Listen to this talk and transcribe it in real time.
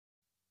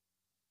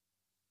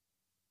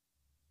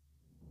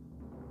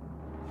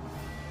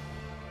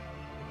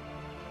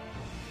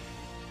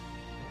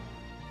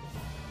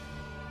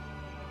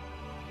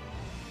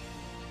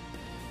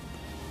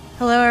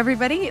Hello,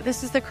 everybody.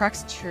 This is the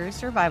Crux True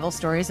Survival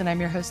Stories, and I'm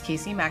your host,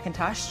 Casey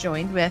McIntosh,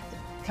 joined with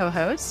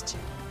co-host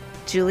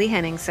Julie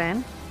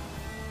Henningsen.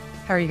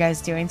 How are you guys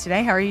doing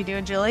today? How are you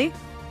doing, Julie?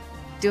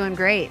 Doing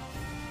great.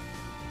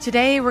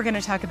 Today, we're going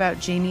to talk about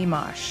Jamie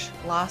Mosch,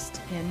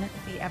 lost in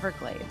the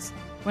Everglades.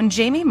 When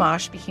Jamie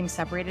Mosch became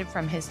separated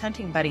from his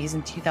hunting buddies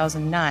in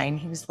 2009,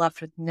 he was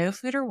left with no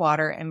food or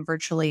water and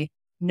virtually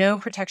no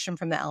protection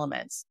from the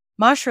elements.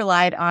 Mosch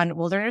relied on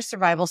wilderness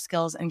survival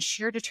skills and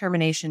sheer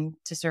determination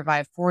to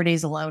survive 4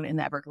 days alone in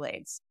the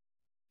Everglades.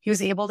 He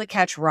was able to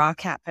catch raw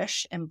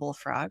catfish and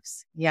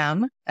bullfrogs,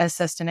 yum, as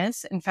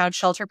sustenance, and found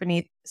shelter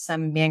beneath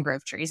some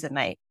mangrove trees at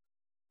night.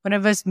 One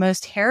of his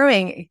most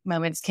harrowing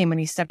moments came when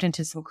he stepped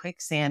into some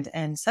quicksand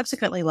and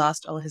subsequently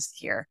lost all his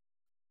gear.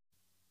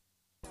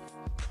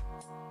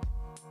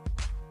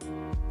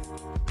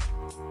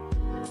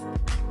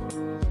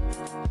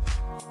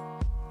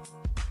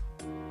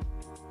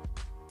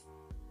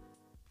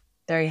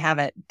 There you have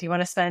it. Do you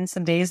want to spend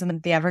some days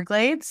in the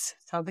Everglades?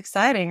 Sounds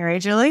exciting,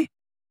 right, Julie?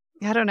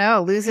 I don't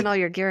know. Losing all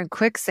your gear in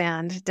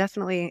quicksand,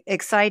 definitely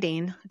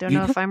exciting. Don't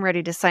know if I'm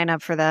ready to sign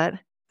up for that.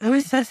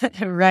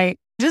 Right.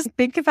 Just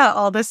think about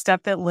all the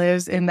stuff that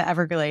lives in the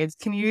Everglades.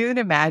 Can you even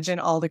imagine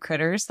all the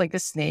critters, like the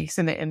snakes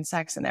and the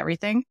insects and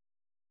everything?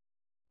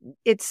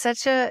 It's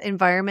such an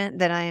environment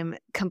that I am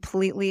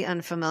completely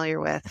unfamiliar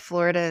with.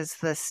 Florida is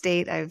the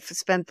state I've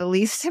spent the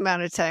least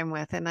amount of time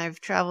with, and I've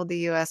traveled the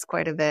U.S.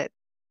 quite a bit.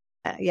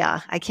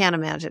 I can't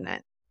imagine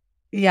it.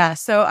 Yeah.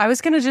 So I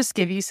was going to just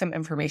give you some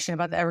information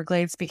about the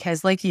Everglades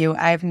because, like you,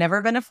 I've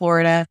never been to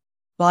Florida.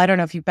 Well, I don't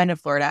know if you've been to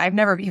Florida. I've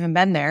never even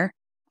been there.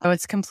 So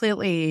it's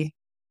totally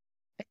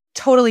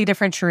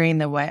different terrain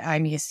than what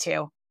I'm used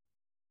to.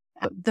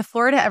 The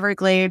Florida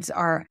Everglades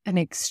are an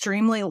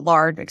extremely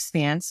large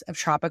expanse of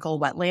tropical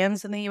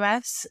wetlands in the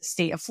U.S.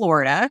 state of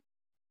Florida.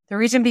 The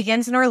region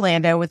begins in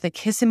Orlando with the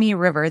Kissimmee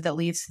River that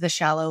leads to the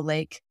shallow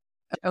lake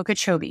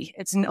Okeechobee.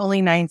 It's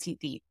only 9 feet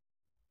deep.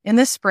 In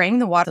the spring,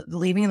 the water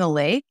leaving the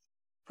lake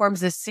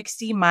forms a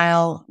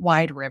 60-mile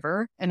wide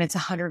river, and it's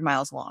 100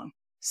 miles long.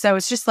 So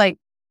it's just like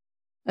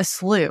a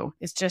slough.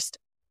 It's just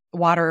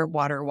water,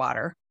 water,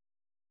 water.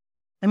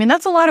 I mean,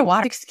 that's a lot of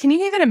water. Can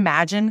you even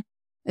imagine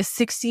a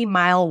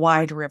 60-mile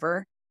wide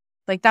river?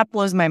 Like, that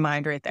blows my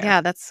mind right there.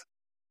 Yeah,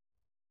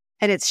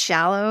 and it's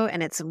shallow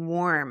and it's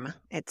warm.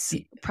 It's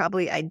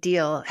probably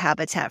ideal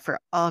habitat for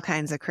all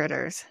kinds of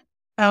critters.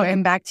 Oh,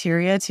 and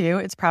bacteria too.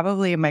 It's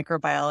probably a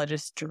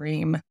microbiologist's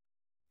dream.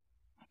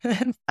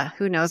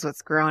 Who knows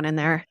what's growing in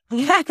there?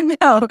 Yeah,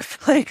 no,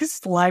 like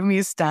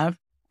slimy stuff.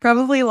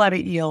 Probably a lot of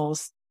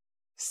eels.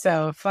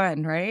 So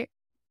fun, right?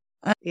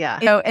 Yeah.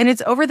 And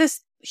it's over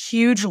this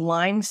huge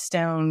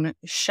limestone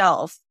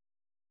shelf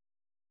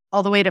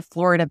all the way to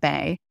Florida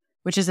Bay,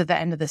 which is at the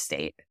end of the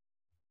state.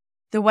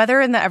 The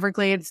weather in the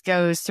Everglades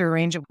goes through a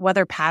range of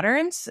weather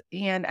patterns,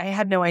 and I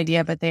had no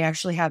idea, but they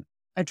actually have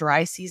a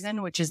dry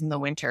season, which is in the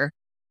winter.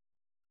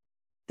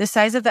 The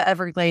size of the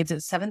Everglades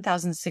is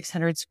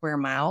 7,600 square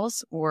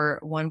miles or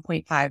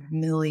 1.5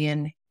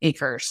 million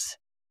acres.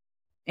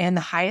 And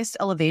the highest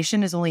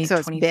elevation is only 20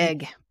 it's big.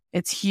 feet.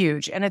 It's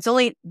huge. And it's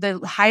only the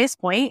highest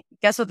point.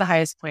 Guess what the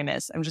highest point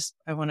is?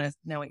 I want to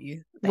know what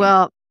you think.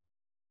 Well,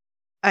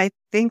 I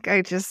think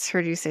I just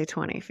heard you say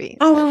 20 feet.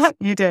 Oh,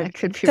 you did. I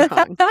could be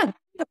wrong.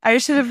 I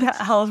should have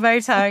held my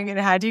tongue and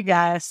had you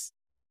guess.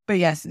 But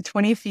yes,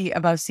 20 feet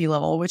above sea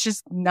level, which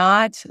is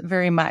not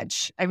very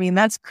much. I mean,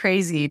 that's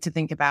crazy to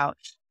think about.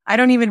 I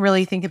don't even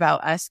really think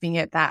about us being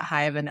at that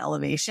high of an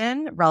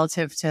elevation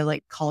relative to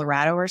like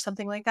Colorado or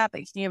something like that. But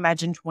can you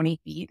imagine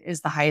 20 feet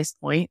is the highest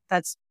point?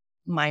 That's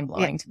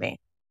mind-blowing to me.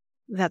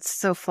 That's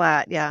so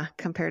flat, yeah,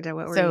 compared to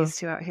what we're used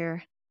to out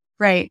here.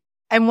 Right.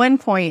 And one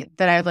point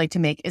that I'd like to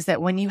make is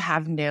that when you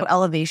have no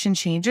elevation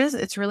changes,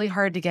 it's really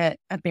hard to get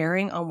a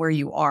bearing on where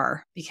you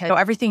are because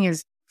everything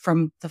is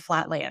from the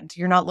flat land.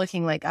 You're not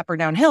looking like up or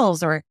down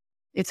hills, or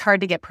it's hard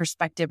to get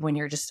perspective when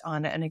you're just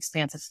on an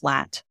expansive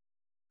flat.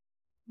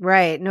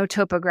 Right. No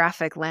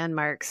topographic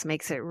landmarks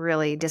makes it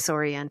really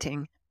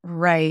disorienting.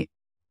 Right.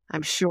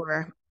 I'm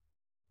sure.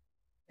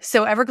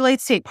 So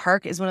Everglades State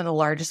Park is one of the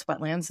largest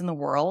wetlands in the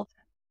world.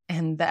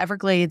 And the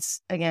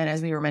Everglades, again,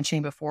 as we were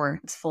mentioning before,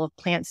 it's full of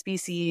plant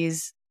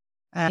species.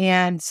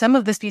 And some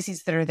of the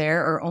species that are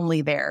there are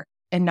only there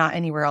and not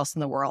anywhere else in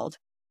the world.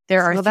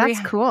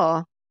 That's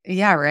cool.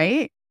 Yeah,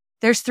 right?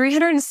 There's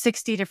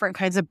 360 different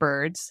kinds of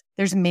birds.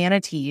 There's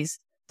manatees.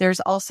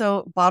 There's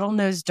also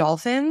bottlenose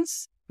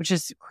dolphins, which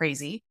is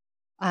crazy.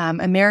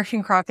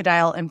 American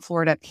crocodile and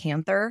Florida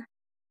panther.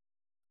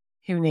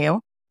 Who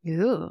knew?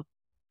 Ooh.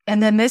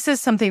 And then this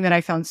is something that I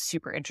found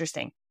super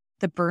interesting.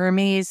 The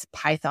Burmese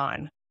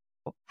python.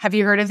 Have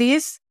you heard of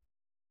these?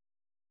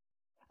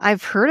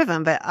 I've heard of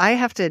them, but I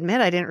have to admit,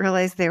 I didn't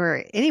realize they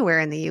were anywhere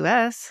in the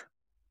U.S.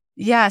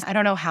 Yes. I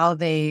don't know how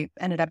they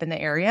ended up in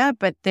the area,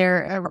 but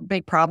they're a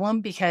big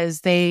problem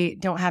because they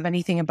don't have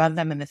anything above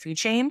them in the food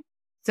chain.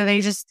 So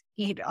they just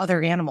eat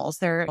other animals.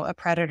 They're a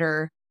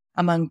predator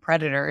among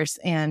predators.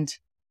 And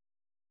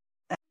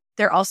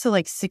they're also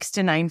like 6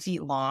 to 9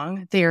 feet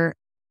long. They're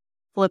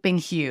flipping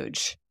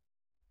huge.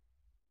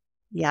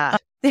 Yeah.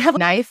 They have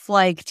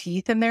knife-like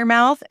teeth in their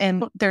mouth,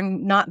 and they're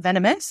not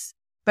venomous.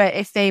 But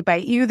if they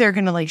bite you, they're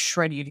going to like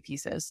shred you to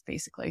pieces,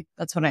 basically.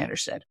 That's what I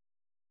understood.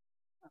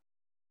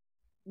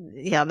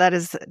 Yeah, that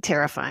is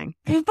terrifying.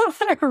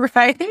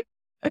 Right?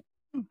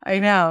 I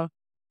know.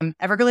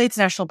 Everglades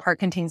National Park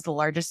contains the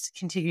largest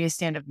contiguous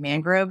stand of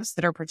mangroves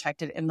that are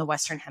protected in the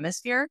Western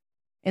Hemisphere.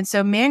 And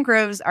so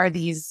mangroves are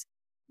these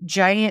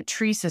giant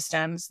tree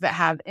systems that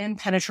have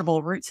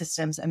impenetrable root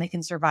systems, and they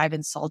can survive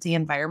in salty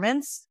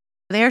environments.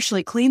 They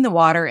actually clean the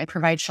water and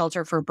provide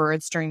shelter for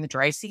birds during the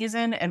dry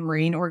season and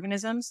marine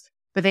organisms.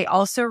 But they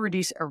also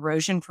reduce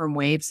erosion from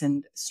waves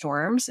and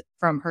storms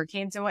from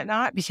hurricanes and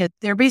whatnot, because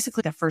they're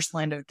basically the first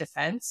line of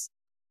defense,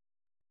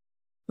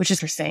 which is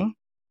interesting.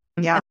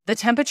 Yeah. The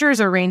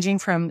temperatures are ranging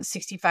from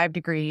 65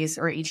 degrees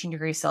or 18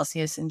 degrees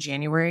Celsius in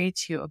January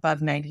to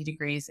above 90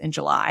 degrees in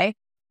July.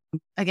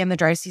 Again, the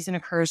dry season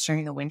occurs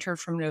during the winter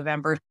from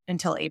November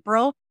until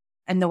April,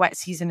 and the wet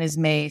season is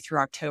May through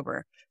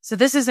October. So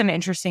this is an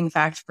interesting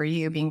fact for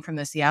you, being from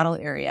the Seattle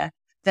area.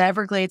 The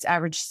Everglades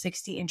average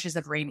 60 inches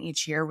of rain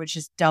each year, which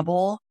is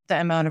double the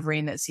amount of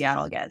rain that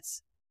Seattle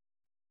gets.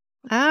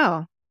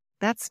 Oh,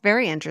 that's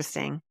very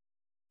interesting.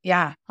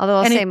 Yeah. Although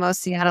I'll say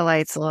most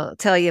Seattleites will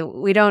tell you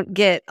we don't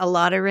get a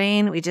lot of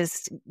rain. We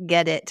just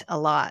get it a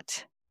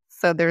lot.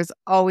 So there's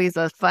always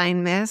a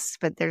fine mist,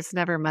 but there's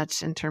never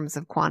much in terms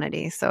of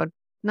quantity. So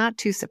not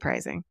too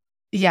surprising.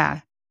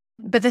 Yeah.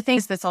 But the thing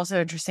is that's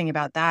also interesting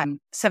about that,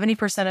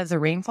 70% of the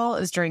rainfall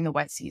is during the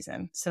wet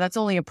season. So that's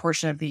only a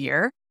portion of the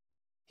year.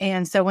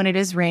 And so when it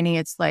is raining,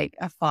 it's like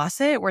a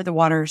faucet where the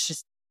water is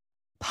just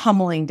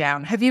pummeling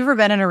down. Have you ever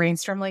been in a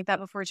rainstorm like that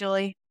before,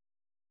 Julie?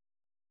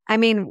 I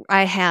mean,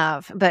 I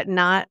have, but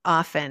not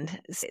often.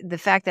 The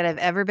fact that I've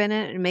ever been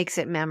in it makes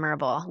it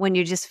memorable when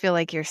you just feel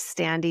like you're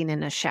standing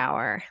in a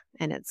shower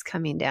and it's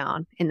coming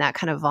down in that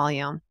kind of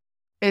volume.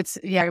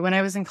 When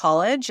I was in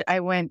college,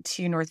 I went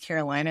to North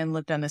Carolina and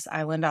lived on this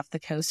island off the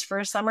coast for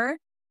a summer.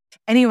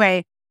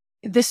 Anyway,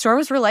 the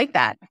storms were like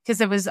that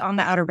because it was on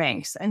the Outer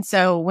Banks. And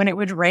so when it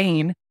would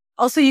rain,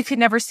 also you could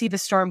never see the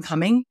storm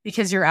coming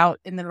because you're out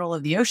in the middle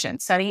of the ocean,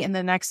 sunny. And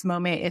the next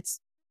moment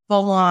it's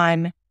full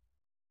on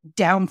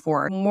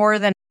downpour, more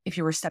than if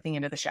you were stepping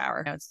into the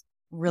shower. It's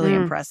really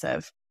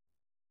impressive.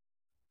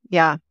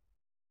 Yeah.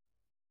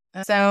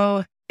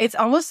 So it's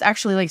almost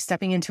actually like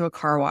stepping into a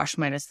car wash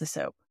minus the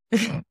soap.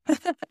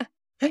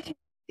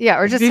 Yeah,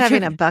 or just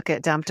having a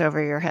bucket dumped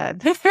over your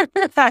head.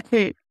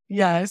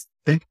 Yes.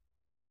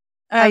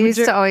 I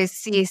used to always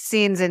see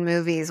scenes in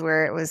movies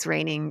where it was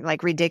raining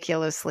like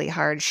ridiculously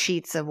hard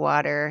sheets of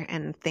water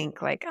and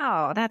think like,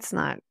 oh, that's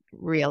not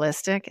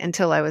realistic,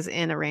 until I was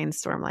in a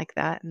rainstorm like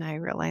that. And I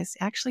realized,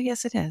 actually,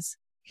 yes, it is.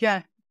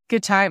 Yeah.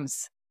 Good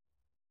times.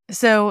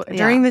 So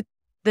during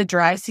the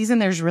dry season,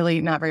 there's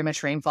really not very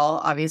much rainfall,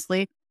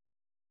 obviously.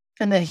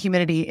 And the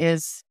humidity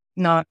is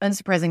not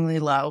unsurprisingly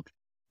low.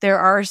 There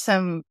are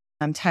some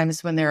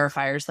times when there are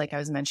fires, like I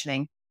was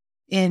mentioning.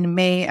 In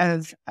May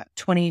of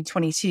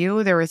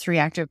 2022, there were 3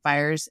 active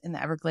fires in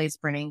the Everglades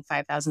burning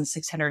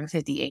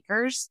 5,650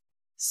 acres.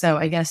 So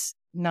I guess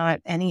not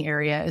any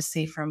area is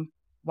safe from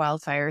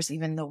wildfires,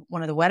 even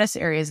one of the wettest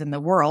areas in the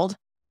world.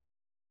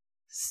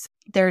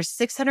 There's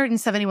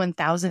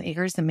 671,000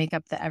 acres that make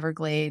up the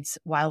Everglades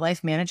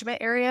wildlife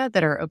management area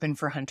that are open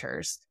for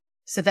hunters.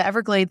 So the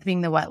Everglades,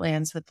 being the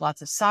wetlands with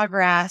lots of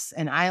sawgrass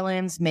and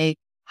islands, make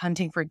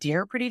hunting for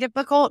deer pretty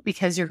difficult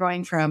because you're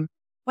going from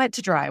wet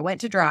to dry, wet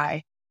to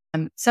dry.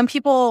 Some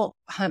people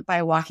hunt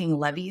by walking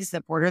levees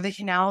that border the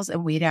canals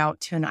and wade out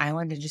to an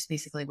island and just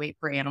basically wait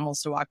for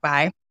animals to walk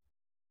by.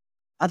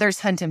 Others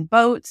hunt in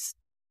boats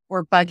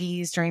or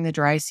buggies during the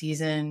dry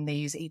season. They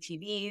use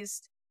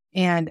ATVs.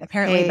 And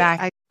apparently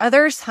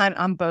others hunt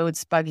on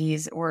boats,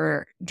 buggies,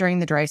 or during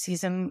the dry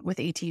season with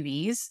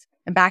ATVs.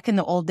 And back in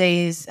the old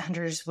days,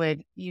 hunters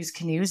would use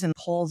canoes and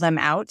pull them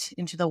out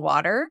into the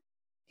water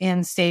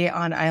and stay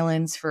on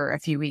islands for a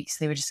few weeks.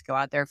 They would just go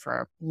out there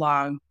for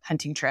long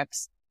hunting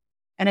trips.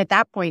 And at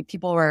that point,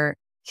 people were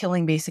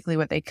killing basically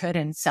what they could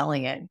and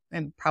selling it,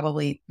 and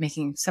probably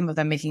some of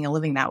them making a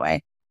living that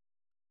way.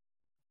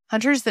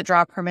 Hunters that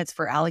draw permits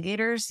for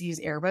alligators use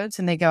airboats,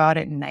 and they go out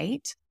at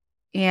night.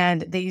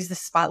 And they use the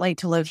spotlight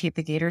to locate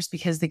the gators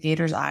because the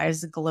gators'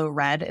 eyes glow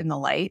red in the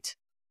light,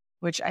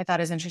 which I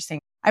thought is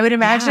interesting. I would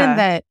imagine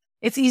that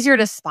it's easier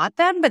to spot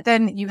them, but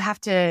then you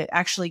have to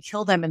actually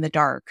kill them in the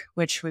dark,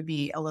 which would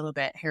be a little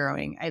bit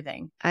harrowing, I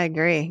think. I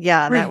agree.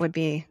 Yeah, that would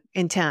be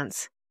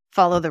intense.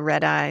 Follow the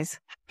red eyes.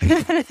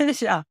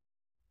 Yeah.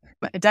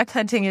 Duck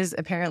hunting is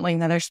apparently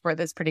another sport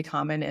that's pretty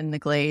common in the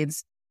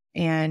glades.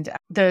 And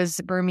those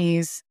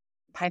Burmese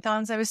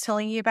pythons I was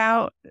telling you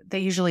about, they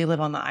usually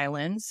live on the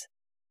islands.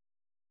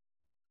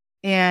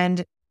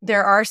 And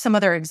there are some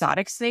other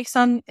exotic snakes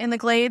in the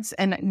glades,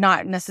 and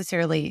not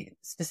necessarily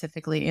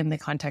specifically in the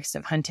context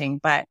of hunting,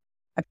 but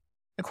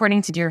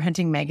according to Deer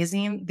Hunting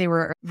Magazine, they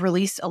were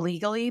released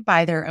illegally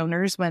by their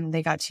owners when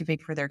they got too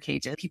big for their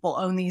cages. People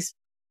own these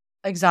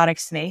exotic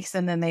snakes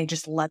and then they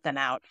just let them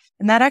out.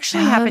 And that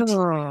actually happened.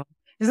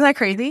 Isn't that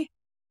crazy?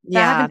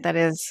 Yeah, that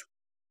is.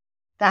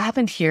 That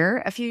happened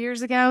here a few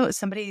years ago.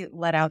 Somebody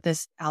let out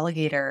this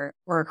alligator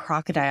or a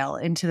crocodile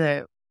into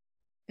the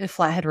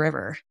Flathead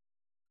River.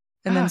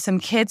 And then Ah, some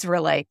kids were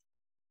like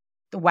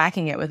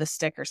whacking it with a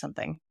stick or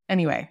something.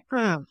 Anyway,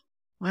 oh,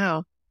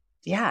 wow.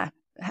 yeah,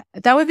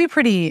 that would be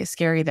pretty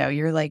scary though.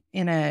 You're like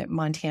in a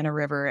Montana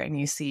river and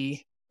you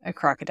see a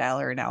crocodile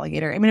or an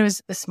alligator. I mean, it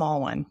was a small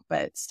one,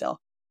 but still.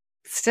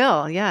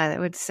 Still, yeah, that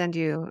would send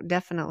you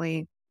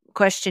definitely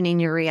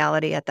questioning your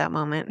reality at that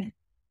moment.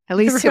 At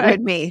least it Right.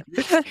 would me.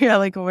 Yeah,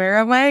 like where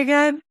am I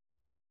again?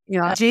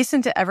 Yeah.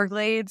 Adjacent to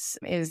Everglades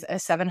is a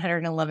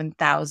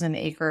 711,000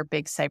 acre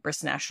Big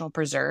Cypress National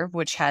Preserve,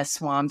 which has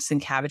swamps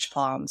and cabbage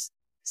palms,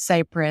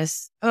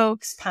 cypress,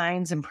 oaks,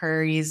 pines, and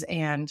prairies.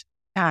 And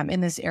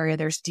in this area,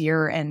 there's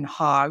deer and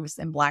hogs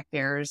and black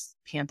bears,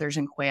 panthers,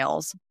 and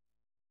quails.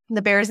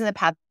 The bears and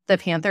the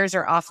panthers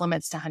are off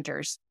limits to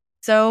hunters.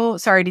 So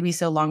sorry to be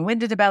so long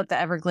winded about the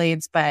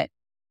Everglades, but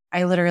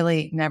I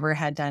literally never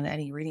had done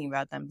any reading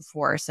about them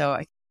before. So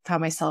I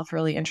found myself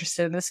really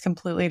interested in this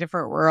completely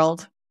different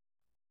world.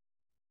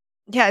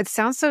 Yeah, it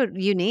sounds so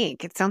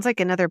unique. It sounds like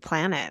another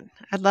planet.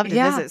 I'd love to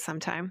Yeah, visit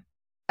sometime.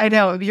 I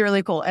know. It'd be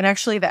really cool. And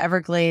actually, the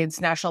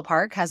Everglades National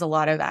Park has a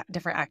lot of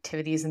different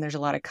activities and there's a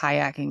lot of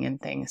kayaking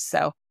and things.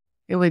 So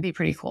it would be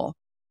pretty cool,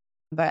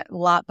 but a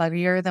lot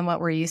buggier than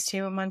what we're used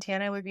to in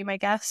Montana would be my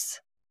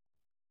guess.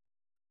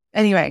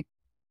 Anyway,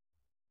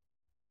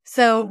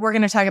 so we're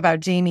going to talk about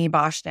Jamie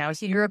Bosch now.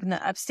 He grew up in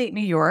the upstate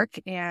New York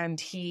and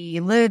he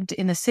lived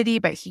in the city,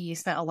 but he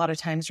spent a lot of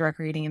times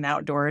recreating in the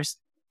outdoors,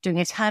 doing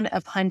a ton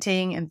of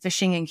hunting and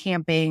fishing and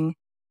camping.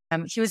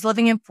 He was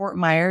living in Fort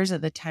Myers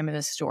at the time of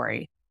this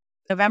story.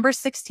 November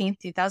 16th,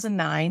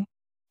 2009,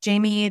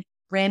 Jamie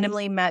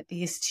randomly met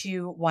these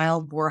two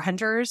wild boar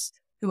hunters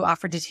who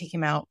offered to take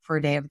him out for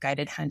a day of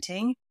guided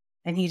hunting.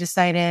 And he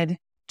decided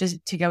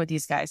just to go with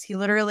these guys. He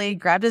literally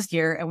grabbed his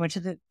gear and went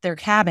to their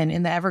cabin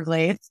in the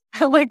Everglades.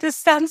 Like, this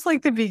sounds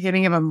like the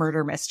beginning of a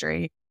murder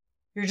mystery.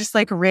 You're just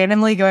like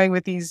randomly going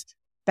with these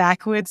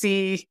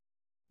backwoodsy,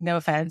 no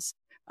offense,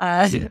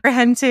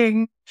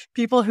 hunting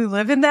people who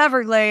live in the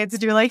Everglades.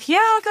 And you're like,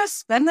 yeah, I'll go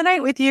spend the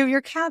night with you,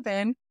 your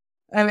cabin.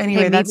 Anyway,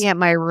 Hey, meet that's me at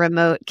my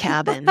remote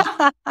cabin.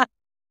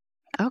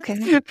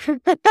 Okay.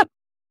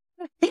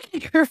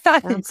 you're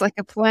right. Sounds like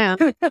a plan.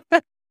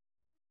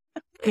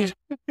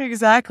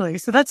 Exactly.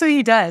 So that's what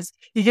he does.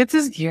 He gets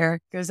his gear,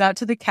 goes out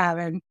to the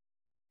cabin.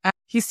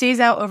 He stays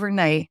out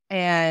overnight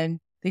and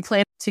they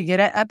plan to get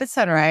up at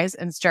sunrise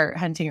and start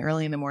hunting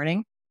early in the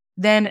morning.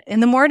 Then in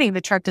the morning,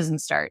 the truck doesn't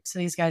start. So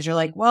these guys are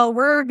like, well,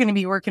 we're going to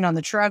be working on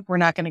the truck. We're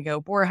not going to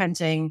go boar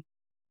hunting.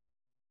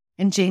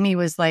 And Jamie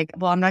was like,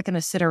 well, I'm not going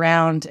to sit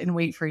around and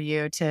wait for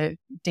you to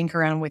dink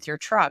around with your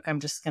truck. I'm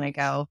just going to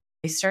go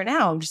start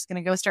now. I'm just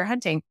going to go start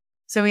hunting.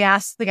 So he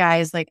asked the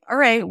guys like, all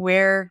right,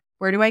 where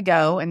do I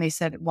go? And they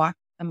said, walk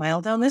a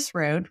mile down this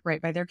road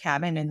right by their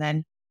cabin and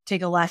then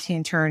take a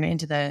left-hand turn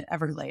into the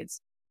Everglades.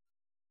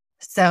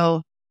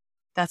 So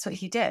that's what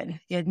he did.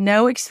 He had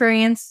no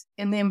experience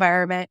in the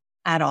environment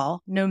at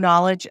all, no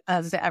knowledge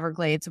of the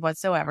Everglades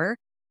whatsoever.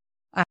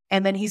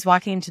 And then he's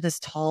walking into this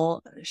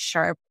tall,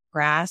 sharp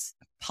grass.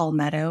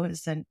 Palmetto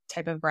is a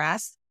type of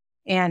grass.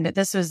 And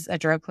this was a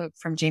direct quote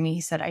from Jamie.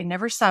 He said, I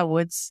never saw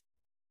woods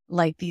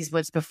like these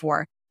woods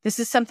before. This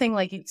is something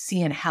like you'd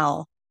see in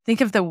hell. Think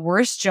of the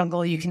worst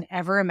jungle you can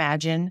ever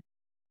imagine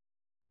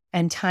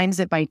and times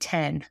it by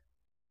 10.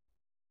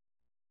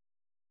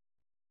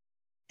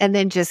 And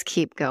then just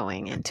keep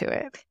going into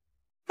it.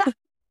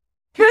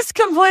 He was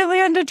completely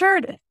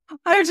undeterred.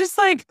 I was just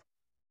like,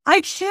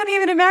 I can't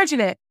even imagine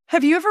it.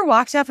 Have you ever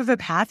walked off of a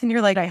path and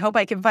you're like, I hope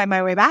I can find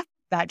my way back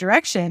that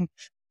direction?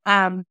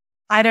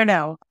 I don't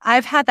know.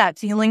 I've had that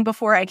feeling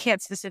before. I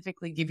can't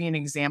specifically give you an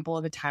example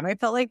of a time I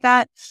felt like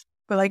that,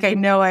 but like, I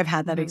know I've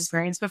had that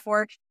experience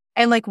before.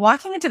 And like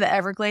walking into the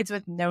Everglades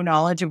with no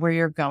knowledge of where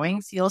you're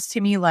going feels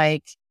to me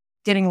like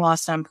getting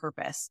lost on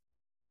purpose.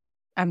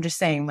 I'm just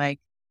saying, like,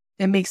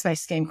 it makes my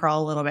skin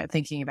crawl a little bit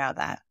thinking about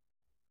that.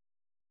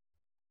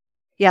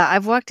 Yeah,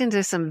 I've walked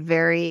into some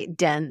very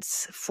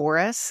dense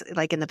forests,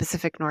 like in the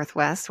Pacific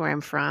Northwest where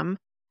I'm from,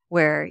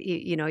 where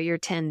you're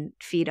 10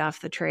 feet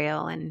off the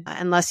trail. And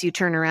unless you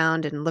turn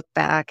around and look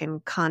back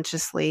and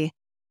consciously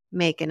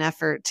make an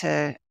effort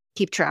to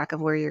keep track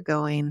of where you're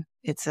going,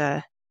 it's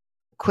a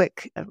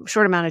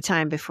short amount of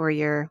time before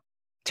you're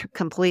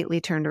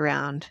completely turned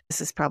around.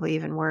 This is probably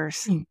even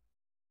worse.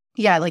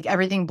 Yeah, like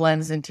everything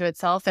blends into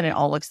itself and it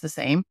all looks the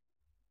same.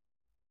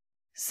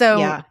 So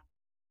Yeah.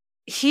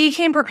 he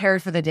came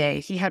prepared for the day.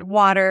 He had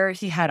water.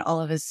 He had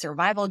all of his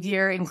survival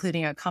gear,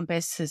 including a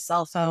compass, his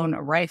cell phone,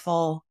 a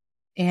rifle.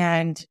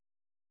 And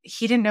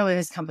he didn't know that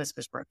his compass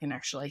was broken,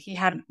 actually. He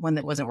had one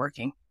that wasn't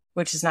working,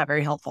 which is not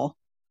very helpful.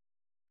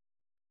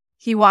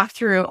 He walked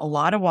through a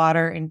lot of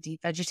water and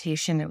deep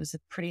vegetation. It was a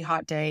pretty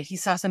hot day. He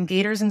saw some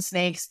gators and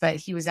snakes, but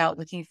he was out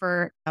looking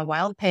for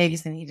wild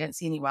pigs and he didn't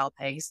see any wild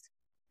pigs.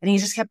 And he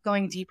just kept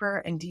going deeper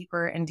and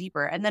deeper and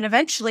deeper. And then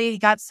eventually he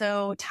got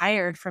so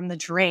tired from the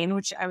terrain,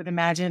 which I would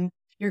imagine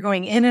you're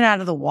going in and out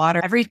of the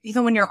water.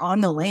 Even when you're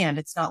on the land,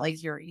 it's not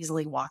like you're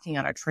easily walking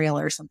on a trail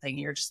or something.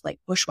 You're just like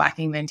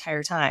bushwhacking the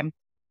entire time.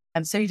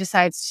 And so he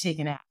decides to take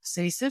a nap.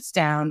 So he sits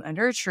down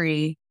under a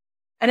tree.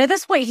 And at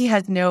this point, he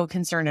has no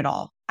concern at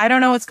all. I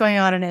don't know what's going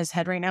on in his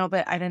head right now,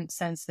 but I didn't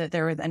sense that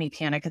there was any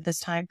panic at this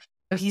time.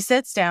 So he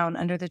sits down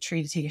under the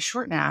tree to take a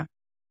short nap.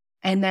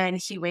 And then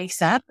he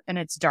wakes up and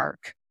it's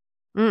dark,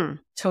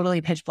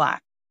 totally pitch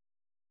black.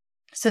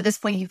 So at this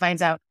point, he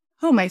finds out,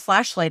 oh, my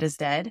flashlight is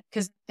dead.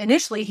 Because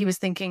initially he was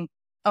thinking,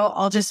 oh,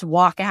 I'll just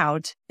walk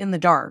out in the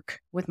dark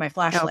with my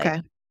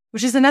flashlight,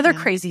 which is another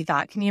crazy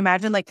thought. Can you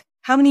imagine, like,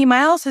 how many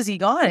miles has he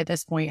gone at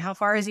this point? How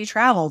far has he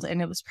traveled?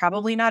 And it was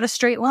probably not a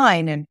straight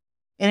line. And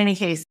in any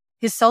case,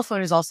 his cell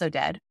phone is also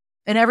dead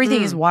and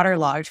everything is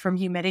waterlogged from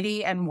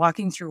humidity and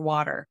walking through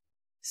water.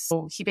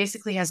 So he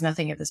basically has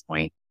nothing at this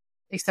point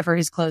except for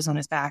his clothes on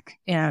his back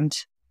and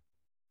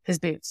his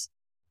boots.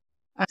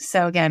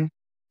 So again,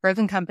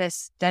 broken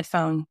compass, dead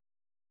phone,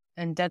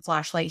 and dead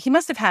flashlight. He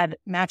must have had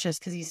matches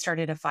because he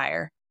started a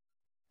fire.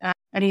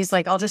 And he's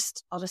like, I'll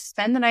just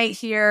spend the night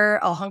here.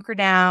 I'll hunker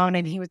down.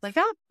 And he was like,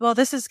 oh, well,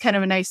 this is kind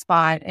of a nice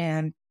spot.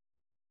 And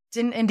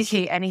didn't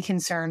indicate any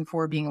concern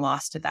for being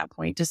lost at that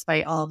point,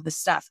 despite all of this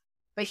stuff.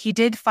 But he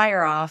did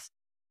fire off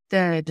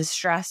the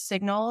distress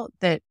signal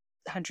that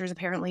hunters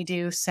apparently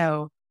do.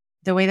 So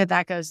the way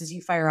that goes is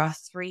you fire off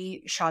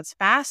 3 shots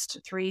fast,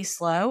 3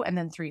 slow, and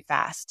then 3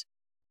 fast.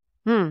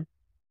 And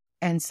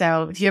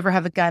so if you ever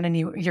have a gun and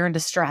you're in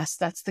distress,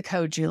 that's the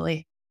code,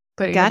 Julie.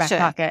 Put it in your back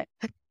pocket.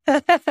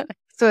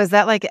 So is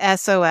that like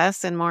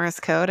SOS in Morse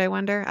code, I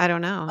wonder? I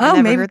don't know. Oh,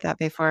 I never heard that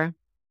before.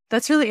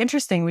 That's really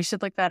interesting. We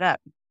should look that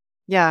up.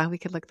 Yeah, we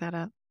could look that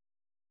up.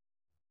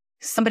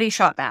 Somebody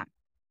shot back.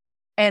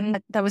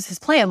 And that was his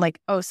plan. Like,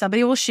 oh,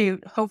 somebody will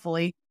shoot,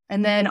 hopefully.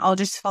 And then I'll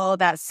just follow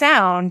that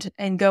sound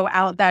and go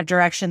out that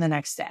direction the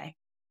next day.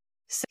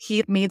 So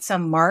he made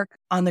some mark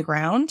on the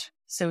ground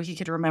so he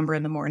could remember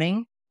in the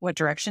morning what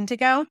direction to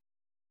go.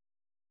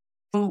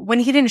 When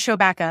he didn't show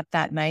back up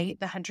that night,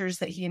 the hunters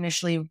that he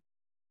initially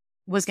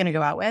was going to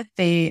go out with,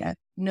 they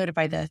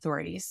notified the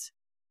authorities.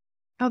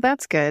 Oh,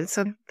 that's good.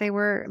 So they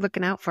were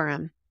looking out for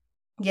him.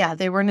 Yeah,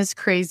 they weren't as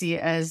crazy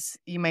as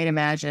you might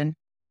imagine.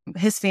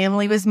 His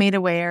family was made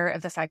aware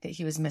of the fact that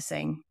he was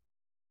missing.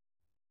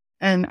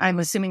 And I'm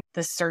assuming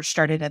the search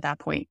started at that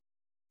point.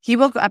 He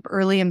woke up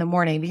early in the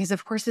morning because,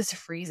 of course, it's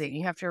freezing.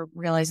 You have to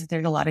realize that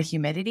there's a lot of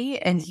humidity.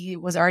 And he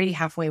was already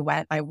halfway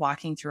wet by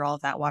walking through all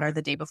of that water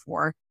the day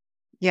before.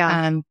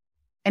 Yeah.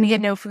 And he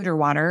had no food or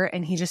water.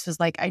 And he just was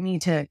like, I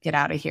need to get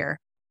out of here.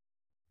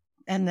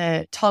 And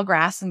the tall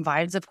grass and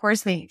vines, of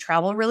course, make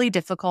travel really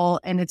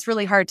difficult. And it's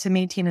really hard to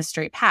maintain a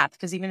straight path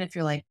because even if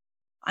you're like,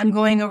 I'm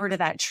going over to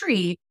that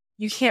tree,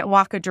 you can't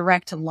walk a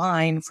direct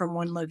line from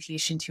one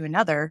location to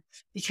another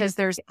because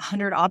there's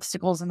 100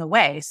 obstacles in the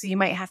way. So you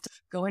might have to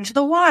go into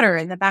the water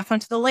and then back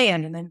onto the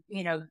land. And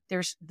then,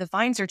 there's the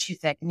vines are too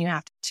thick and you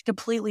have to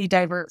completely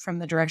divert from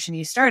the direction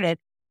you started.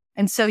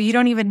 And so you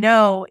don't even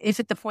know if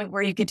at the point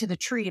where you get to the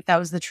tree, if that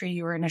was the tree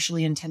you were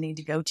initially intending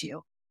to go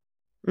to.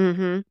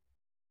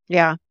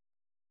 Yeah.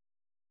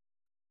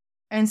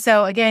 And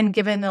so again,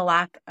 given the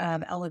lack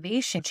of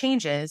elevation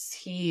changes,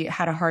 he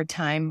had a hard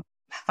time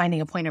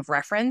finding a point of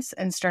reference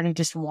and started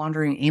just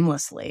wandering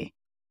aimlessly.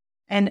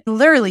 And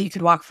literally you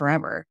could walk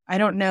forever. I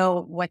don't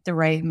know what the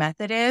right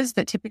method is,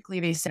 but typically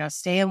they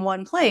stay in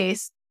one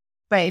place.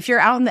 But if you're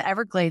out in the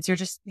Everglades,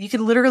 you could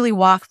literally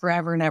walk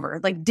forever and ever,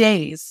 like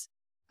days.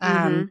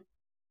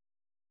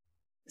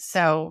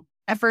 So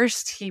at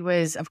first he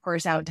was, of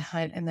course, out to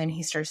hunt. And then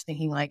he starts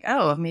thinking like,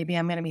 oh, maybe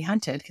I'm going to be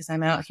hunted because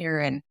I'm out here.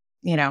 And,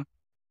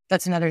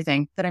 that's another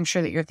thing that I'm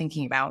sure that you're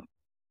thinking about.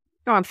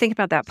 Oh, I'm thinking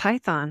about that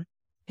python.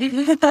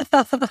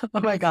 Oh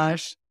my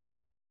gosh.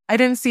 I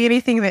didn't see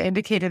anything that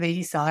indicated that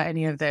he saw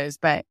any of those,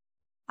 but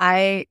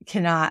I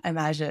cannot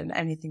imagine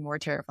anything more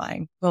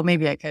terrifying. Well,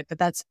 maybe I could, but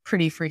that's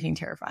pretty freaking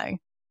terrifying.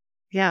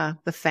 Yeah,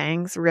 the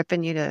fangs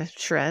ripping you to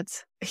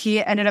shreds.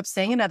 He ended up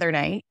staying another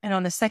night, and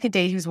on the second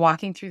day, he was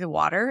walking through the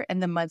water,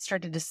 and the mud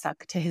started to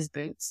suck to his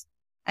boots,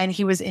 and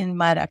he was in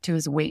mud up to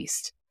his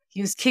waist.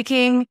 He was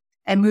kicking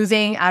and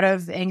moving out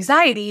of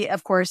anxiety,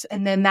 of course,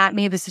 and then that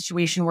made the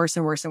situation worse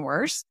and worse and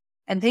worse.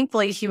 And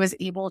thankfully, he was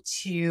able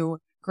to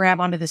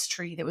grab onto this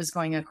tree that was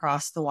going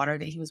across the water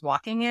that he was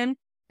walking in.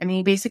 And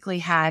he basically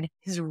had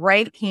his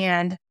right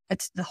hand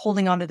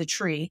holding onto the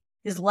tree.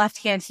 His left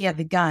hand, he had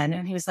the gun.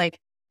 And he was like,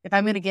 if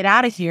I'm going to get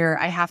out of here,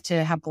 I have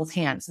to have both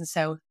hands. And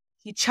so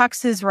he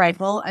chucks his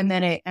rifle and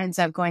then it ends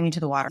up going into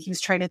the water. He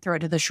was trying to throw it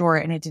to the shore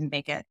and it didn't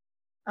make it.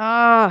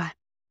 Oh,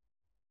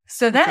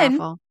 so then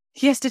awful.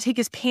 He has to take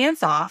his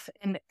pants off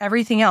and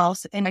everything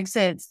else and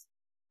exits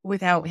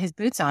without his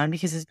boots on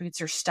because his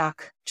boots are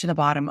stuck to the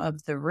bottom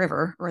of the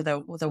river or the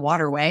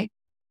waterway.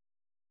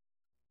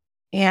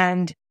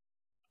 And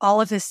all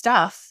of his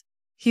stuff,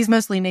 he's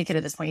mostly naked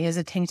at this point. He has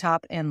a tank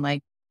top and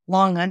like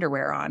long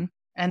underwear on,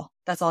 and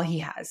that's all he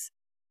has.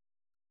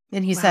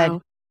 And he said,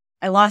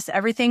 I lost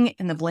everything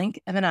in the blink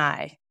of an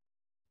eye.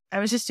 I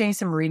was just doing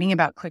some reading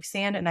about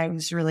quicksand and I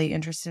was really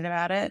interested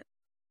about it.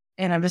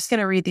 And I'm just going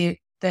to read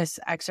this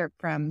excerpt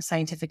from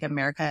Scientific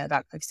America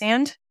about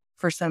quicksand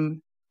for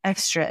some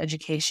extra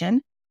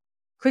education.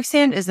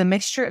 Quicksand is a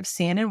mixture of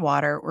sand and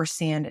water or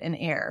sand and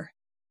air.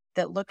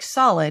 that looks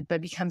solid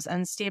but becomes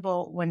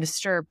unstable when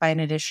disturbed by an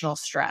additional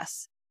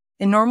stress.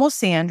 In normal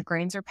sand,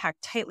 grains are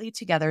packed tightly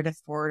together to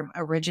form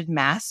a rigid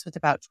mass with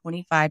about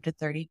 25 to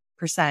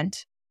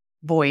 30%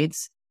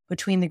 voids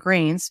between the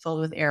grains filled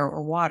with air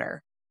or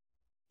water.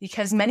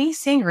 Because many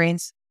sand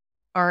grains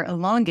are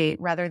elongate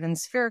rather than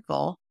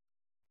spherical,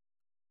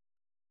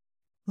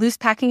 loose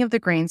packing of the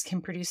grains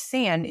can produce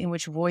sand in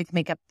which voids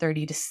make up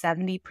 30 to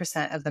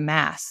 70% of the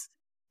mass.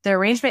 The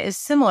arrangement is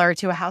similar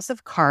to a house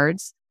of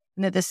cards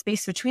in that the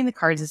space between the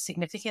cards is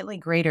significantly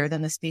greater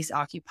than the space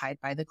occupied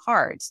by the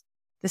cards.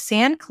 The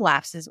sand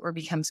collapses or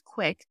becomes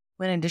quick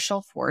when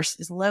additional force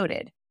is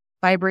loaded.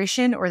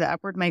 Vibration or the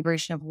upward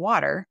migration of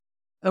water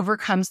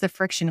overcomes the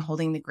friction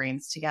holding the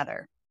grains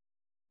together.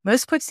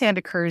 Most quicksand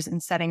occurs in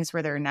settings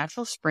where there are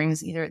natural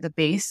springs, either at the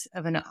base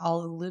of an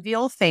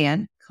alluvial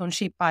fan,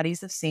 cone-shaped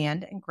bodies of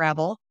sand and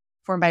gravel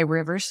formed by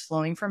rivers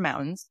flowing from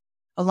mountains,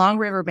 along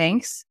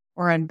riverbanks,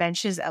 or on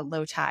benches at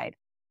low tide.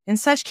 In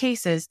such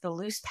cases, the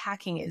loose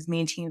packing is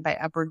maintained by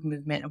upward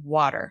movement of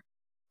water.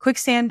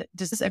 Quicksand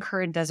does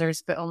occur in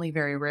deserts, but only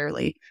very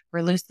rarely,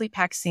 where loosely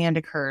packed sand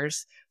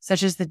occurs,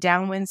 such as the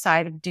downwind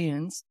side of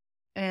dunes,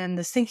 and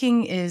the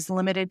sinking is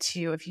limited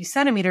to a few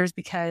centimeters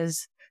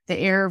because the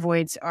air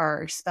voids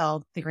are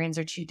expelled, the grains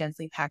are too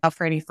densely packed out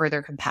for any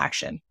further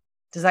compaction.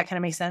 Does that kind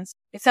of make sense?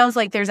 It sounds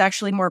like there's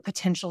actually more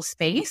potential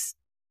space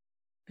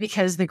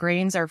because the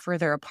grains are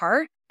further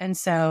apart, and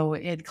so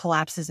it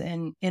collapses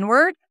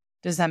inward.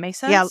 Does that make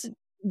sense? Yeah,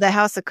 the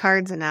house of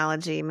cards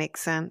analogy makes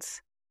sense.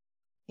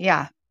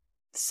 Yeah.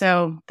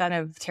 So kind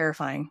of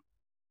terrifying.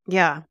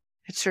 Yeah,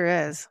 it sure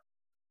is.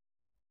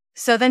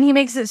 So then he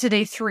makes it to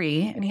day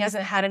 3, and he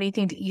hasn't had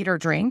anything to eat or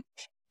drink,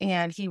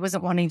 and he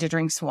wasn't wanting to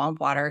drink swamp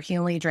water. He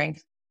only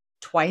drank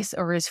twice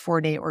over his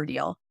 4-day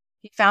ordeal.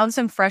 He found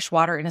some fresh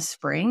water in a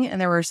spring,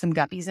 and there were some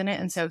guppies in it,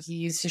 and so he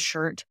used his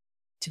shirt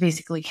to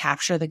basically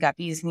capture the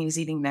guppies, and he was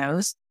eating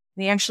those.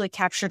 And he actually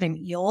captured an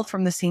eel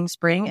from the same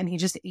spring, and he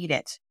just ate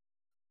it.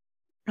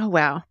 Oh,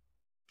 wow.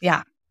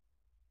 Yeah.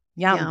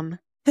 Yum.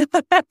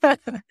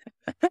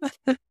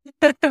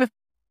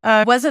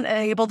 Wasn't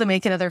able to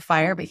make another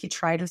fire, but he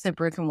tried with a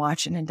broken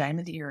watch and a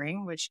diamond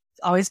earring, which is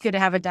always good to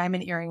have a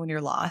diamond earring when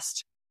you're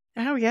lost.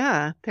 Oh,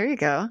 yeah. There you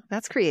go.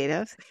 That's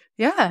creative.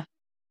 Yeah.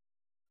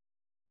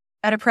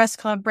 At a press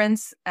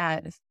conference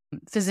at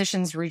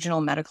Physicians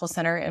Regional Medical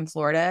Center in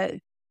Florida,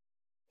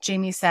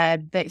 Jamie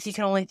said that he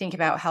could only think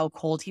about how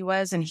cold he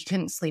was and he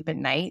couldn't sleep at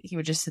night. He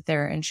would just sit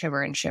there and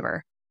shiver and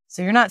shiver.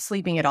 So you're not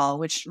sleeping at all,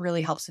 which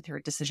really helps with your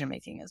decision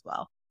making as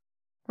well.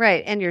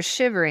 Right. And you're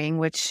shivering,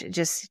 which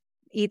just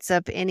eats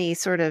up any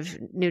sort of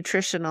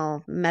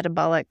nutritional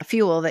metabolic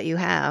fuel that you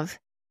have.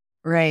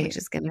 Right. Which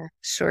is going to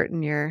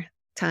shorten your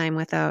time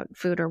without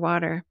food or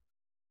water.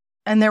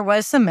 And there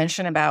was some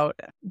mention about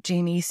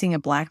Jamie seeing a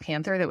black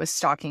panther that was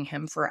stalking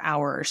him for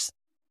hours,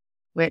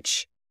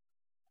 which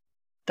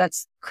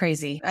that's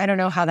crazy. I don't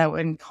know how that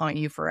wouldn't haunt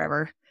you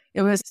forever.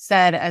 It was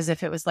said as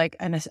if it was like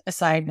a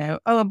side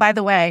note. Oh, and by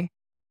the way,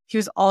 he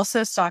was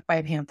also stalked by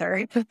a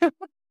panther.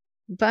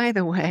 By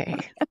the way,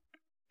 it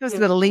was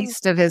the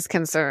least of his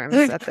concerns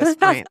at this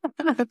point.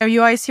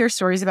 You always hear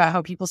stories about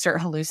how people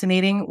start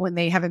hallucinating when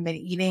they haven't been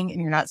eating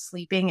and you're not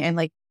sleeping, and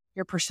like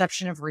your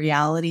perception of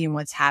reality and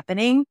what's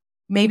happening.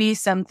 Maybe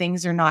some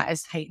things are not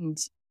as heightened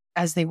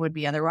as they would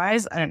be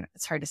otherwise. I don't know.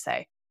 It's hard to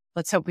say.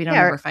 Let's hope we don't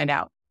ever find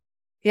out.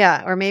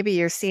 Yeah. Or maybe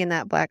you're seeing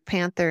that Black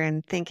Panther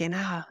and thinking,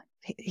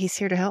 he's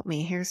here to help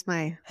me. Here's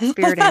my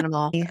spirit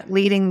animal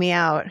leading me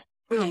out.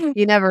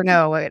 You never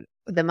know what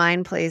the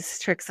mind plays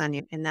tricks on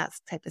you in that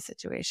type of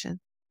situation.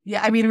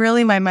 Yeah. I mean,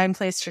 really, my mind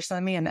plays tricks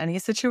on me in any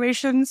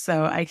situation.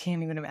 So I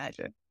can't even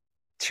imagine.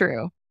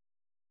 True.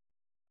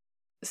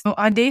 So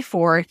on day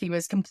 4, he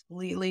was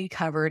completely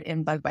covered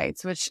in bug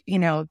bites, which,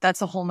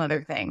 that's a whole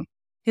nother thing.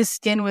 His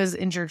skin was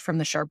injured from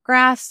the sharp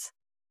grass.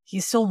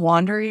 He's still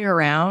wandering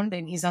around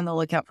and he's on the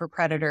lookout for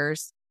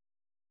predators.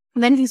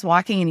 And then he's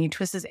walking and he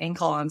twists his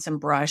ankle on some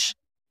brush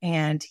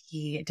and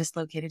he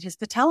dislocated his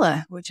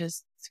patella, which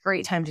is a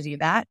great time to do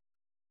that.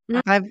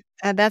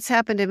 That's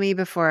happened to me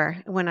before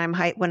when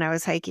I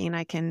was hiking.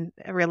 I can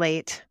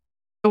relate.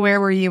 Where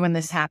were you when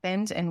this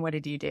happened and what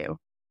did you do?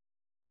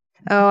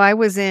 Oh, it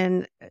was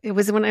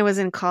when I was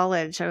in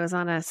college. I was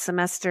on a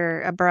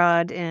semester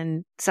abroad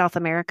in South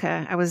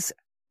America. I was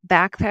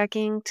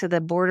backpacking to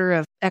the border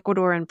of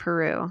Ecuador and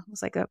Peru. It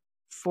was like a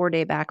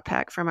 4-day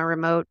backpack from a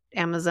remote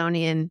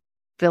Amazonian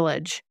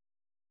village.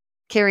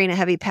 Carrying a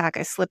heavy pack,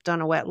 I slipped on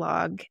a wet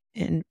log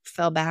and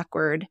fell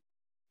backward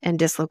and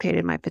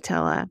dislocated my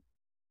patella.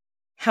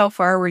 How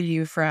far were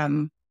you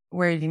from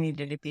where you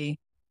needed to be?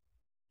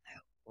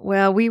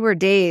 Well, we were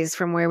days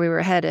from where we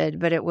were headed,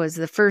 but it was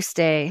the first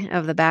day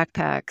of the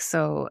backpack.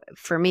 So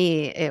for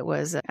me, it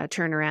was a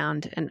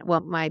turnaround. And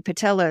my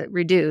patella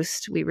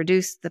reduced. We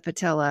reduced the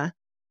patella.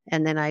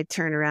 And then I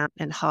turned around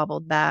and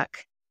hobbled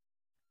back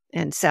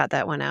and sat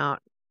that one out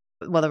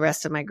while the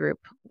rest of my group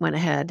went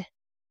ahead.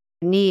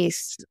 Knee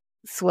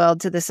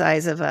swelled to the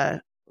size of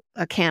a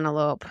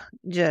cantaloupe,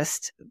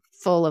 just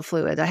full of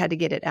fluid. I had to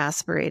get it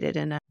aspirated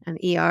in an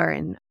ER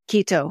in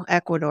Quito,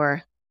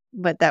 Ecuador.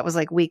 But that was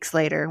like weeks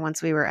later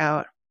once we were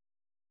out.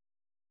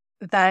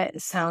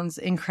 That sounds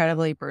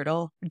incredibly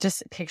brutal.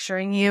 Just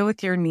picturing you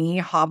with your knee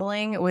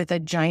hobbling with a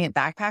giant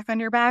backpack on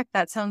your back,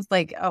 that sounds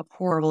like a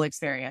horrible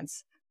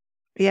experience.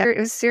 Yeah, it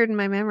was seared in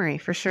my memory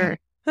for sure.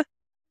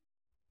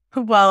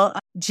 Well,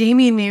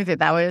 Jamie knew that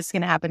that was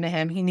going to happen to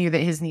him. He knew that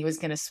his knee was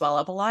going to swell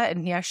up a lot,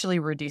 and he actually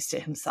reduced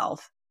it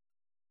himself.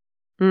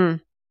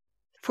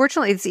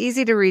 Fortunately, it's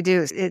easy to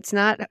reduce. It's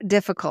not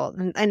difficult.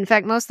 And in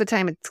fact, most of the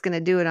time it's going to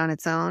do it on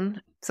its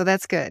own. So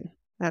that's good.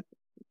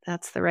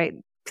 That's the right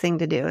thing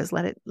to do, is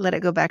let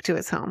it go back to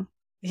its home.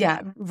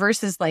 Yeah,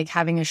 versus like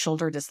having a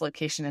shoulder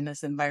dislocation in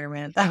this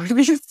environment. That would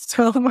be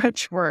so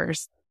much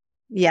worse.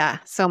 Yeah,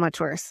 so much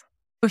worse.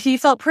 He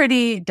felt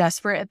pretty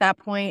desperate at that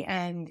point,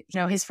 and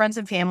his friends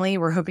and family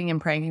were hoping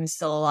and praying he was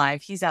still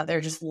alive. He's out there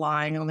just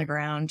lying on the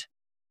ground,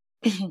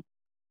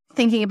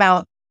 thinking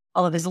about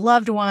all of his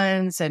loved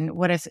ones and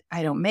what if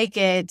I don't make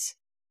it.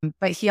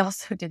 But he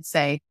also did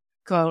say,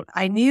 quote,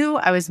 "I knew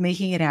I was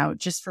making it out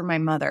just for my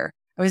mother.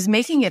 I was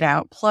making it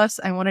out. Plus,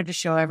 I wanted to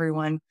show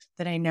everyone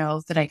that I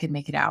know that I could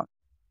make it out."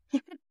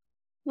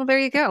 Well, there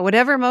you go.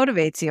 Whatever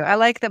motivates you. I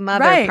like the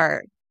mother Right.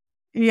 part.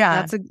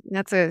 Yeah.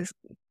 That's a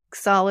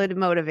solid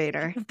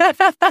motivator.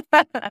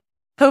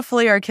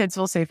 Hopefully our kids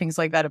will say things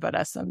like that about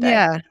us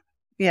someday.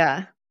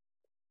 Yeah.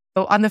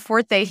 So on the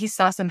fourth day, he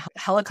saw some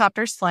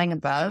helicopters flying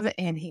above,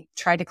 and he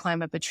tried to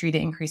climb up a tree to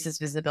increase his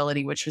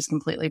visibility, which was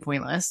completely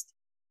pointless.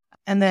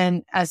 And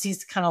then as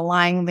he's kind of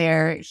lying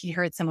there, he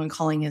heard someone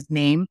calling his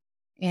name,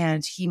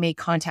 and he made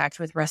contact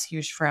with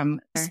rescuers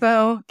from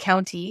Spo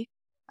County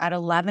at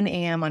 11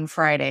 a.m. on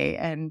Friday.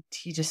 And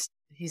he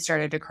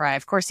started to cry.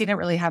 Of course, he didn't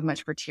really have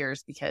much for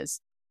tears because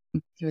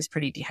he was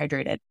pretty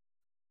dehydrated.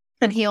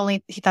 And he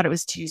thought it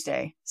was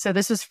Tuesday. So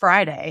this was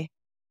Friday,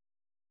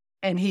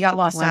 and he got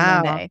lost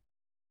on Monday.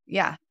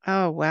 Yeah.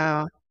 Oh,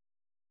 wow.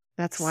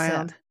 That's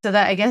wild. So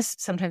that, I guess,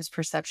 sometimes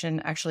perception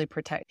actually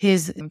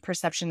his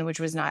perception, which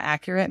was not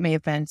accurate, may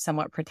have been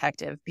somewhat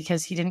protective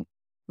because he didn't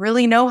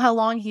really know how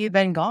long he had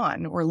been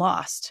gone or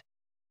lost,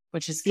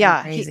 which is kind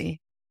of crazy.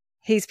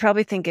 He's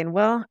probably thinking,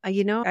 well,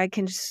 I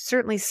can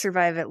certainly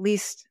survive at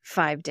least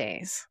 5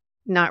 days,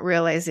 not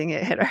realizing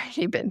it had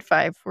already been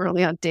 5. We're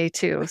only on day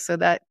 2. So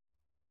that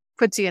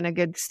puts you in a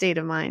good state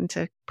of mind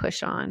to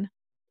push on.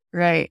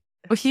 Right.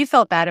 Well, he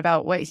felt bad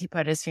about what he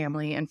put his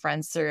family and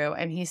friends through.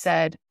 And he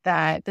said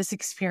that this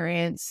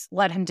experience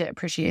led him to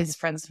appreciate his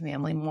friends and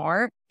family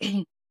more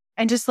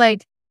and just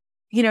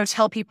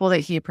tell people that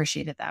he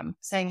appreciated them,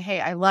 saying,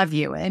 "Hey, I love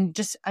you," and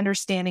just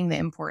understanding the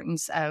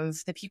importance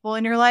of the people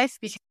in your life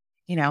because,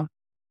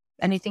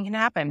 anything can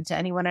happen to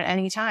anyone at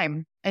any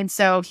time. And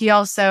so he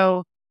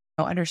also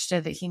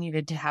understood that he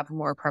needed to have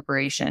more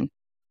preparation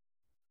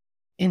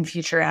in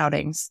future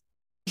outings.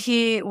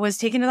 He was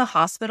taken to the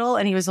hospital,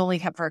 and he was only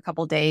kept for a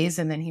couple days,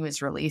 and then he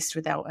was released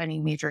without any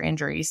major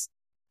injuries.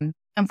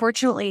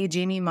 Unfortunately,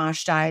 Jamie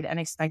Mosch died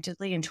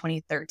unexpectedly in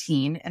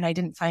 2013, and I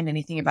didn't find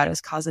anything about his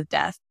cause of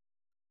death.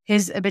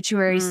 His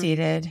obituary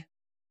stated,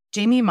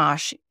 "Jamie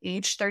Mosch,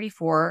 age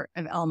 34,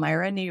 of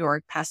Elmira, New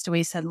York, passed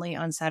away suddenly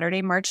on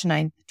Saturday, March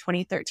 9th,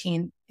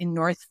 2013, in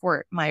North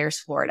Fort Myers,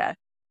 Florida.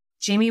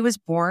 Jamie was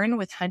born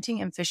with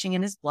hunting and fishing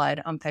in his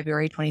blood on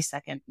February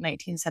 22nd,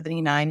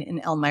 1979, in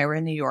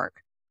Elmira, New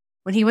York.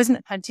 When he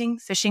wasn't hunting,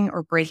 fishing,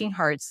 or breaking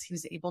hearts, he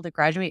was able to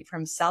graduate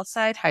from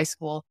Southside High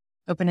School,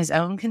 open his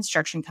own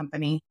construction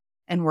company,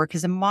 and work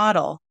as a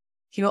model.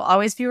 He will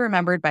always be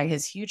remembered by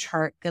his huge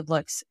heart, good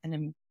looks,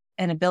 and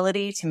an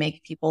ability to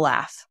make people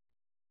laugh."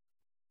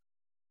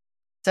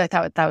 So I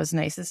thought that was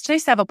nice. It's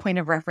nice to have a point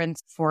of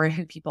reference for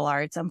who people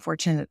are. It's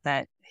unfortunate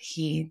that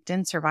he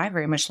didn't survive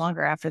very much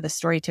longer after the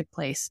story took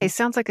place. He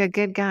sounds like a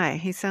good guy.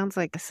 He sounds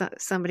like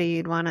somebody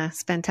you'd want to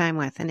spend time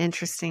with, an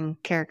interesting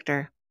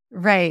character.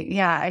 Right.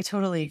 Yeah, I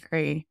totally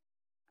agree.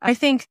 I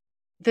think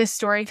this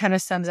story kind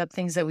of sums up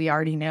things that we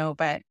already know,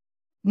 but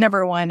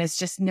number one is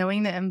just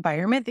knowing the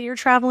environment that you're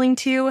traveling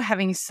to,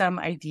 having some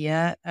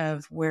idea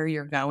of where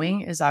you're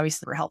going is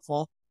obviously super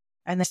helpful.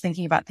 And then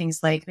thinking about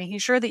things like making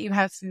sure that you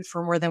have food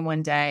for more than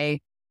one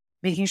day,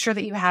 making sure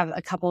that you have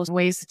a couple of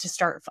ways to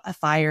start a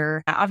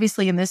fire.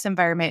 Obviously, in this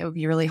environment, it would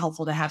be really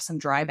helpful to have some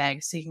dry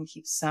bags so you can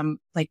keep some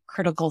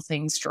critical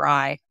things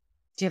dry.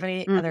 Do you have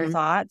any other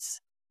thoughts?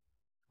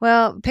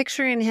 Well,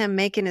 picturing him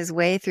making his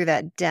way through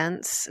that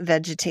dense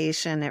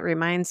vegetation, it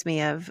reminds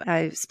me of,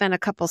 I spent a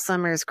couple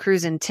summers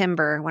cruising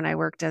timber when I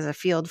worked as a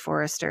field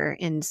forester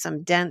in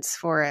some dense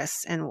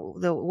forests. And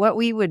what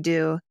we would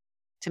do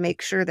to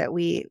make sure that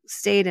we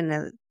stayed in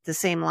the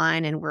same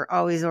line and we're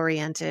always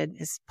oriented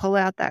is pull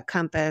out that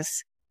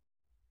compass,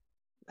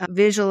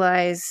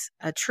 visualize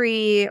a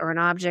tree or an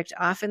object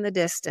off in the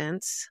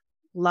distance,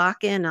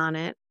 lock in on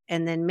it,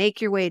 and then make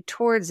your way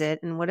towards it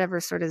in whatever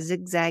sort of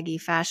zigzaggy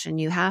fashion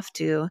you have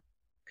to,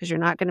 because you're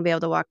not going to be able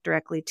to walk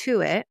directly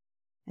to it.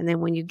 And then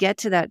when you get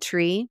to that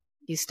tree,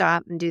 you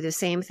stop and do the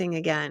same thing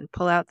again.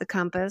 Pull out the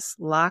compass,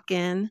 lock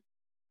in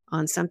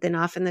on something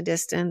off in the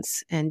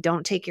distance, and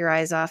don't take your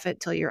eyes off it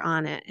till you're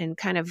on it. And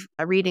kind of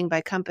a reading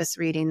by compass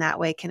reading that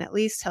way can at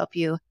least help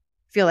you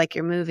feel like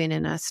you're moving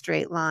in a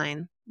straight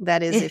line.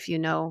 That is, if you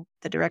know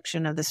the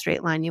direction of the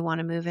straight line you want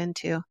to move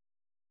into.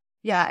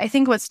 Yeah, I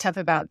think what's tough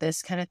about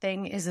this kind of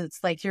thing is it's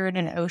like you're in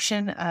an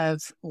ocean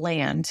of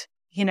land.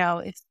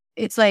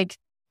 It's like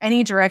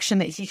any direction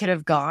that he could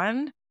have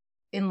gone,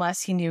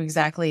 unless he knew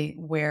exactly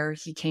where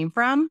he came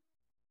from,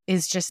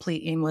 is just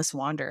complete aimless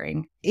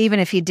wandering. Even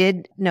if he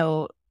did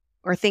know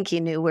or think he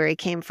knew where he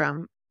came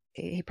from,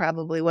 he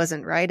probably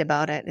wasn't right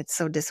about it. It's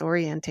so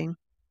disorienting.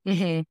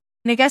 Mm-hmm.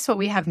 And I guess what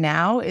we have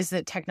now is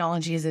that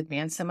technology has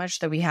advanced so much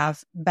that we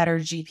have better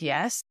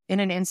GPS. In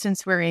an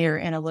instance where you're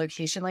in a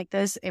location like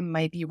this, it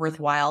might be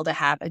worthwhile to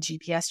have a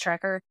GPS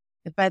tracker.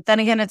 But then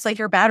again, it's like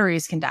your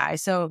batteries can die.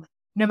 So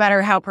no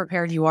matter how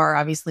prepared you are,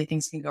 obviously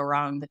things can go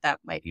wrong, but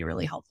that might be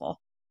really helpful.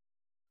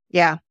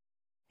 Yeah.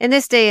 In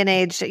this day and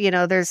age,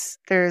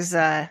 there's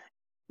a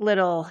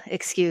little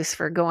excuse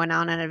for going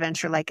on an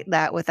adventure like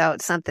that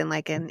without something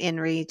like an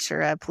InReach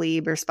or a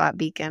Plebe or Spot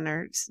Beacon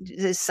or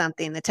just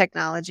something. The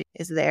technology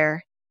is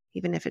there,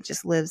 even if it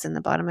just lives in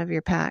the bottom of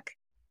your pack.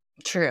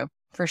 True,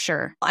 for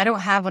sure. I don't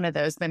have one of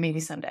those, but maybe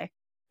someday.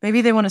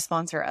 Maybe they want to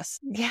sponsor us.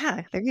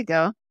 Yeah, there you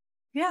go.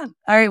 Yeah.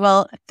 All right.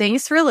 Well,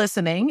 thanks for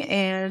listening.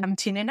 And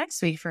tune in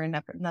next week for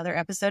another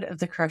episode of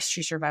the Crux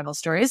Tree Survival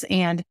Stories.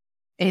 And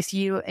if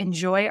you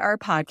enjoy our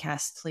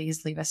podcast,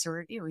 please leave us a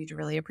review. We'd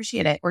really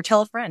appreciate it. Or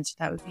tell a friend.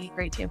 That would be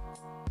great too.